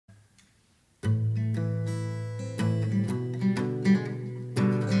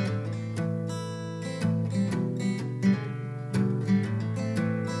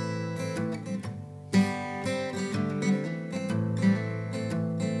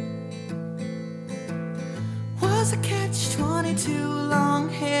Was a catch-22, long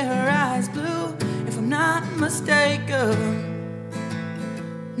hair, eyes blue, if I'm not mistaken.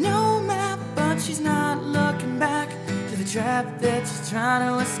 No map, but she's not looking back to the trap that she's trying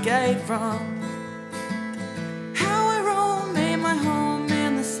to escape from. How I roam made my home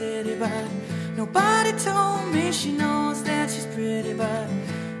in the city, but nobody told me she knows that she's pretty, but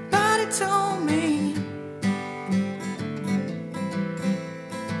nobody told me.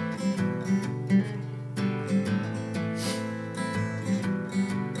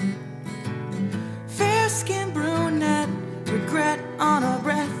 Fair-skinned brunette, regret on her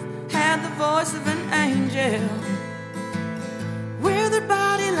breath, had the voice of an angel. With her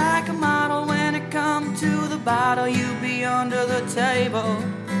body like a model, when it come to the bottle, you'd be under the table.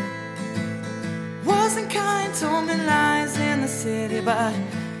 Wasn't kind, told me lies in the city, but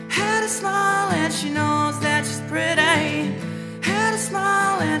had a smile and she knows that she's pretty. Had a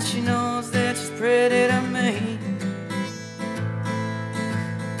smile and she knows that she's pretty to me.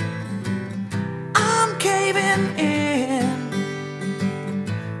 I'm caving in,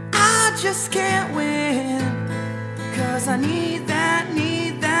 I just can't win, 'cause I need that,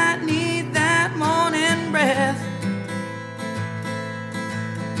 need that, need that morning breath.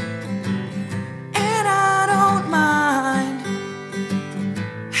 And I don't mind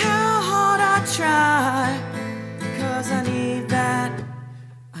how hard I try, 'cause I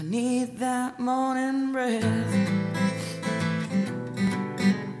need that morning breath.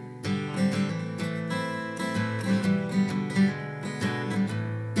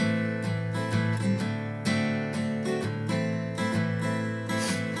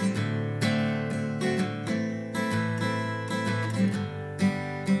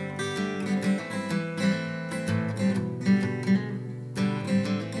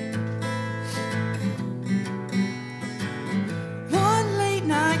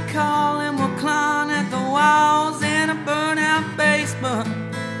 Call and we'll climb at the walls in a burnout basement.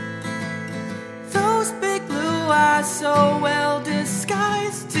 Those big blue eyes so well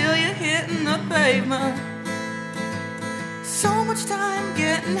disguised till you're hitting the pavement. So much time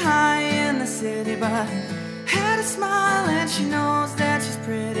getting high in the city, but had a smile and she knows that she's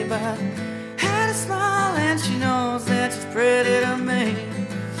pretty, but had a smile and she knows that she's pretty to me.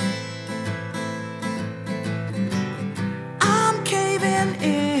 I'm caving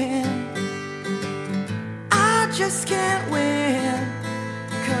in, just can't win,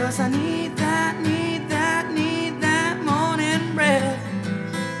 'cause I need that, need that, need that morning breath.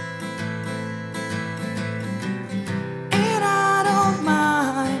 And I don't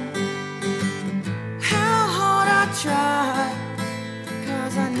mind how hard I try,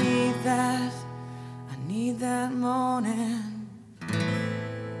 'cause I need that morning.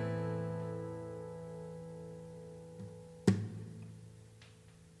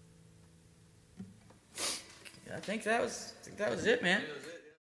 I think that was it, man.